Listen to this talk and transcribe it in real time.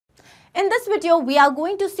In this video, we are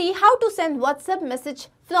going to see how to send WhatsApp message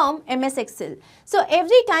from MS Excel. So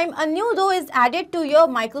every time a new row is added to your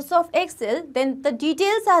Microsoft Excel, then the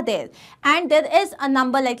details are there and there is a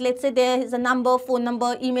number, like let's say there is a number, phone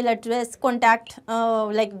number, email address, contact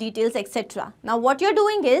like details, etc. Now what you're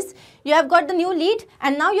doing is you have got the new lead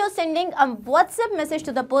and now you're sending a WhatsApp message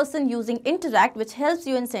to the person using Interact, which helps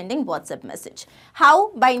you in sending WhatsApp message.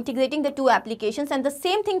 How? By integrating the two applications, and the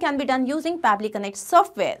same thing can be done using Pabbly Connect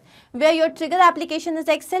software, where your trigger application is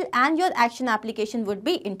Excel and your action application would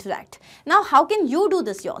be Interact. Now, how can you do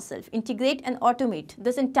this yourself? Integrate and automate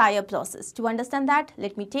this entire process. To understand that,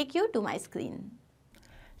 let me take you to my screen.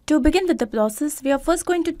 To begin with the process, we are first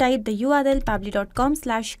going to type the URL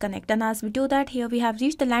pabbly.com/connect, and as we do that, here we have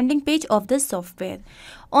reached the landing page of this software.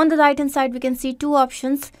 On the right hand side, we can see two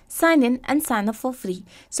options: sign in and sign up for free.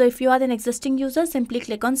 So if you are an existing user, simply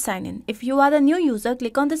click on sign in. If you are a new user,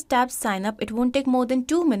 click on this tab sign up. It won't take more than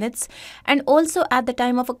 2 minutes, and also at the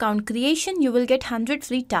time of account creation, you will get 100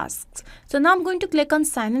 free tasks. So now I'm going to click on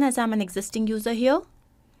sign in as I'm an existing user here.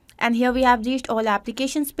 And here we have reached all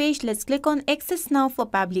applications page. Let's click on access now for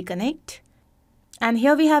Pabbly Connect. And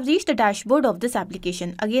here we have reached the dashboard of this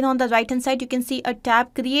application. Again, on the right hand side, you can see a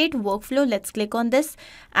tab create workflow. Let's click on this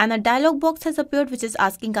and a dialog box has appeared which is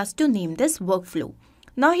asking us to name this workflow.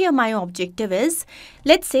 Now here my objective is,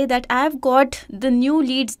 let's say that I have got the new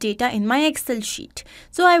leads data in my Excel sheet.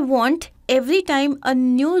 So I want every time a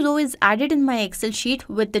new row is added in my Excel sheet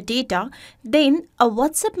with the data, then a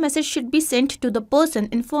WhatsApp message should be sent to the person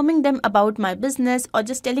informing them about my business or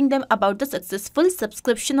just telling them about the successful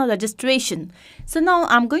subscription or registration. So now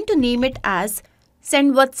I'm going to name it as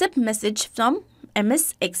send WhatsApp message from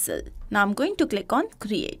MS Excel. Now I'm going to click on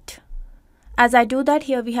create. As I do that,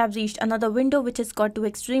 here we have reached another window which has got two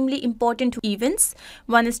extremely important events.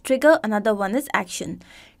 One is trigger, another one is action.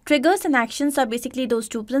 Triggers and actions are basically those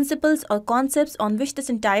two principles or concepts on which this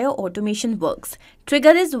entire automation works.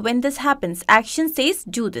 Trigger is when this happens. Action says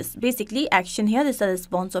do this. Basically, action here is the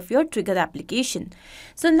response of your trigger application.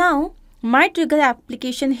 So now, my trigger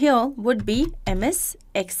application here would be MS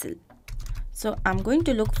Excel. So I'm going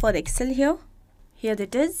to look for Excel here. Here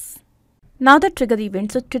it is. Now the trigger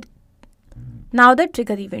event.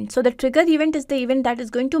 So the trigger event is the event that is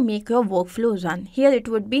going to make your workflow run. Here it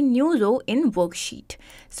would be new row in worksheet.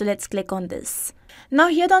 So let's click on this. Now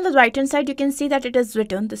here on the right hand side, you can see that it is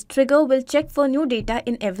written this trigger will check for new data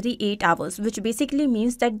in every 8 hours, which basically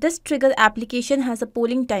means that this trigger application has a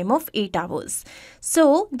polling time of 8 hours.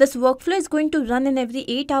 So this workflow is going to run in every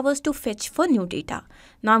 8 hours to fetch for new data.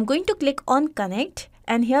 Now I'm going to click on connect.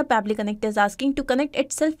 And here Pabbly Connect is asking to connect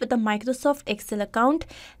itself with a Microsoft Excel account.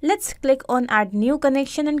 Let's click on add new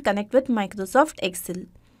connection and connect with Microsoft Excel.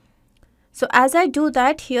 So as I do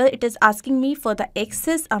that, here it is asking me for the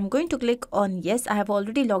access. I'm going to click on yes. I have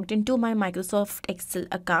already logged into my Microsoft Excel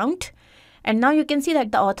account. And now you can see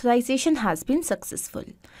that the authorization has been successful.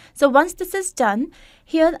 So once this is done,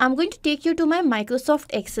 here I'm going to take you to my Microsoft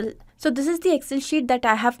Excel. So this is the Excel sheet that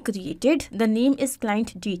I have created. The name is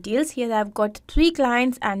client details. Here I've got 3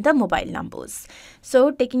 clients and the mobile numbers. So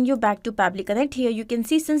taking you back to Pabbly Connect, here you can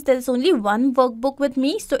see since there is only one workbook with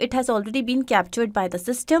me, so it has already been captured by the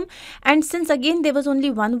system. And since again there was only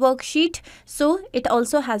one worksheet, so it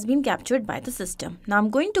also has been captured by the system. Now I'm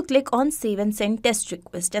going to click on save and send test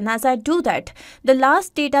request. And as I do that, the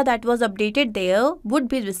last data that was updated there would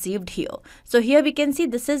be received here. So here we can see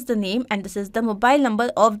this is the name and this is the mobile number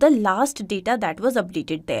of the last data that was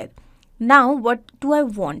updated there. Now what do I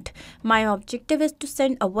want? My objective is to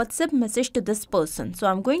send a WhatsApp message to this person. So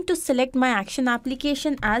I'm going to select my action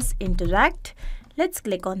application as Interact. Let's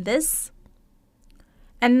click on this.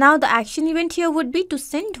 And now the action event here would be to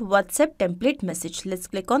send WhatsApp template message. Let's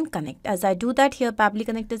click on connect. As I do that, here Pabbly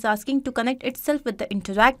Connect is asking to connect itself with the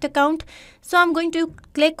Interact account. So I'm going to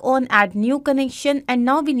click on add new connection, and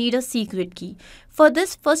now we need a secret key. For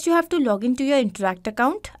this, first you have to log into your Interact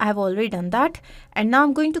account. I have already done that. And now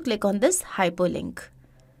I'm going to click on this hyperlink.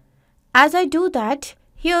 As I do that,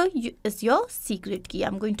 here is your secret key.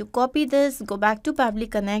 I'm going to copy this, go back to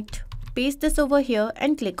Pabbly Connect, paste this over here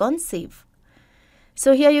and click on save.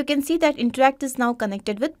 So here you can see that Interact is now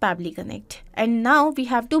connected with Pabbly Connect. And now we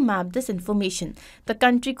have to map this information. The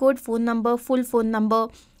country code, phone number, full phone number,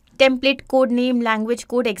 template code name, language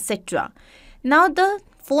code, etc. Now the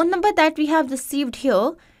phone number that we have received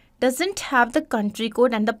here doesn't have the country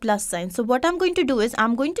code and the plus sign. So what I'm going to do is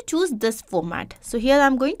I'm going to choose this format. So here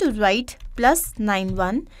I'm going to write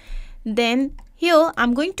 +91. Then here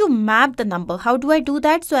I'm going to map the number. How do I do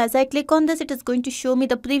that? So as I click on this, it is going to show me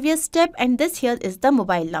the previous step, and this here is the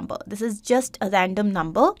mobile number. This is just a random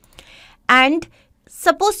number. And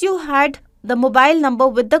suppose you had the mobile number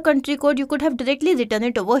with the country code, you could have directly written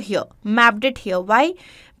it over here, mapped it here. Why?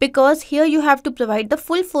 Because here you have to provide the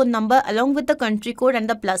full phone number along with the country code and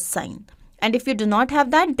the plus sign. And if you do not have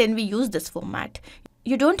that, then we use this format.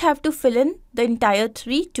 You don't have to fill in the entire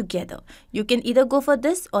three together. You can either go for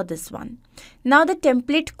this or this one. Now the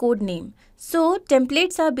template code name. So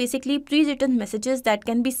templates are basically pre-written messages that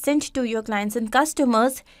can be sent to your clients and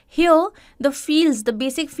customers. Here the fields, the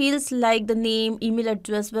basic fields like the name, email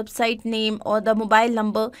address, website name or the mobile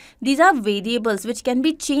number, these are variables which can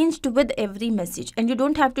be changed with every message, and you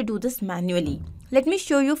don't have to do this manually. Let me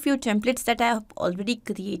show you a few templates that I have already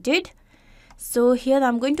created. So here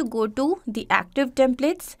I'm going to go to the active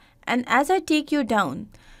templates, and as I take you down,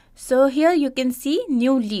 so here you can see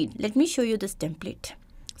new lead. Let me show you this template.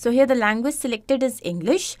 So here the language selected is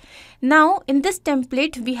English. Now in this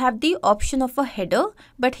template we have the option of a header,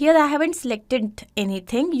 but here I haven't selected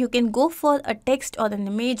anything. You can go for a text or an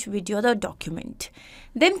image, video or a document.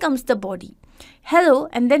 Then comes the body. Hello,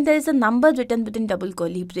 and then there is a number written within double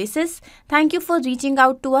curly braces. Thank you for reaching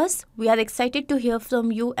out to us. We are excited to hear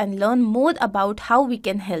from you and learn more about how we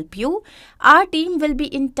can help you. Our team will be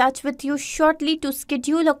in touch with you shortly to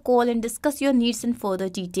schedule a call and discuss your needs in further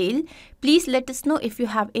detail. Please let us know if you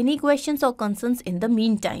have any questions or concerns in the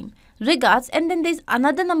meantime. Regards, and then there is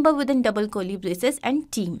another number within double curly braces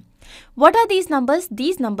and team. What are these numbers?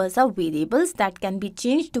 These numbers are variables that can be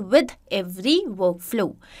changed with every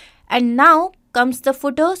workflow. And now comes the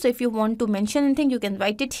footer. So if you want to mention anything, you can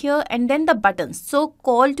write it here, and then the buttons. So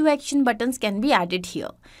call to action buttons can be added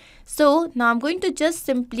here. So now I'm going to just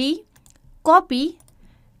simply copy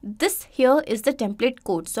this. Here is the template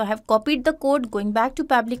code. So I have copied the code. Going back to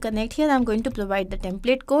Pabbly Connect, here I'm going to provide the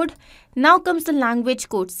template code. Now comes the language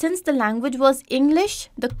code. Since the language was English,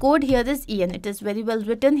 the code here is EN. It is very well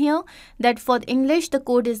written here that for English the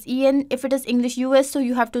code is EN. If it is English US, so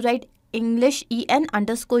you have to write English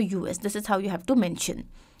EN_US. This is how you have to mention.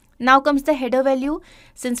 Now comes the header value.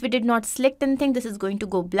 Since we did not select anything, this is going to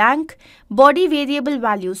go blank. Body variable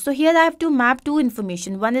values. So here I have to map two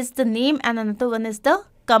information. One is the name and another one is the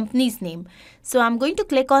company's name. So I'm going to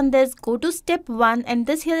click on this, go to step 1, and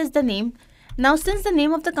this here is the name. Now since the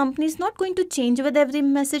name of the company is not going to change with every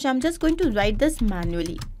message, I'm just going to write this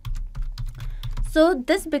manually. So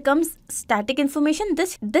this becomes static information.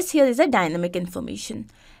 This here is a dynamic information.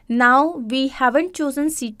 Now we haven't chosen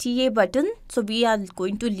CTA button, so we are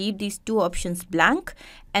going to leave these two options blank,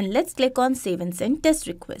 and let's click on save and send test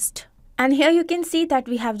request. And here you can see that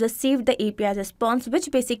we have received the API response,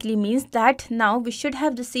 which basically means that now we should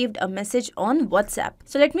have received a message on WhatsApp.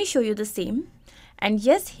 So let me show you the same. And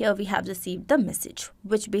yes, here we have received the message,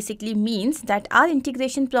 which basically means that our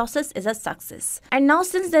integration process is a success. And now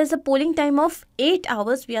since there is a polling time of 8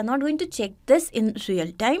 hours, we are not going to check this in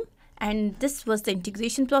real time. And this was the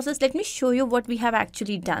integration process. Let me show you what we have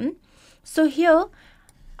actually done. So here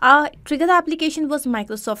our trigger application was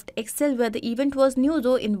Microsoft Excel, where the event was new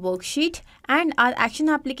row in worksheet, and our action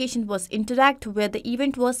application was Interact, where the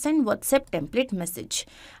event was send WhatsApp template message.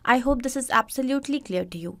 I hope this is absolutely clear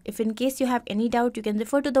to you. If in case you have any doubt, you can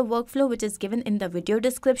refer to the workflow which is given in the video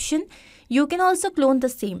description. You can also clone the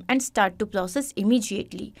same and start to process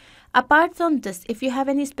immediately. Apart from this, if you have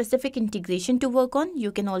any specific integration to work on,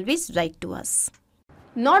 you can always write to us.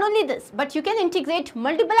 Not only this, but you can integrate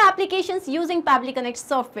multiple applications using Pabbly Connect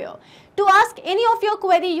software. To ask any of your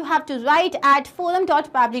query, you have to write at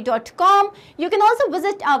forum.pabbly.com. You can also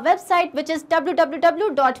visit our website, which is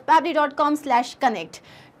www.pabbly.com/connect.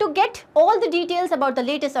 To get all the details about the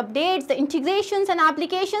latest updates, the integrations and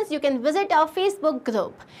applications, you can visit our Facebook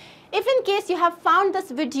group. If in case you have found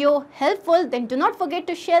this video helpful, then do not forget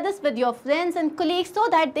to share this with your friends and colleagues so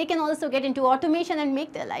that they can also get into automation and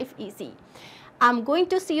make their life easy. I'm going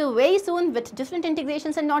to see you very soon with different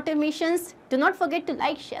integrations and automations. Do not forget to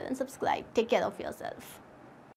like, share and subscribe. Take care of yourself.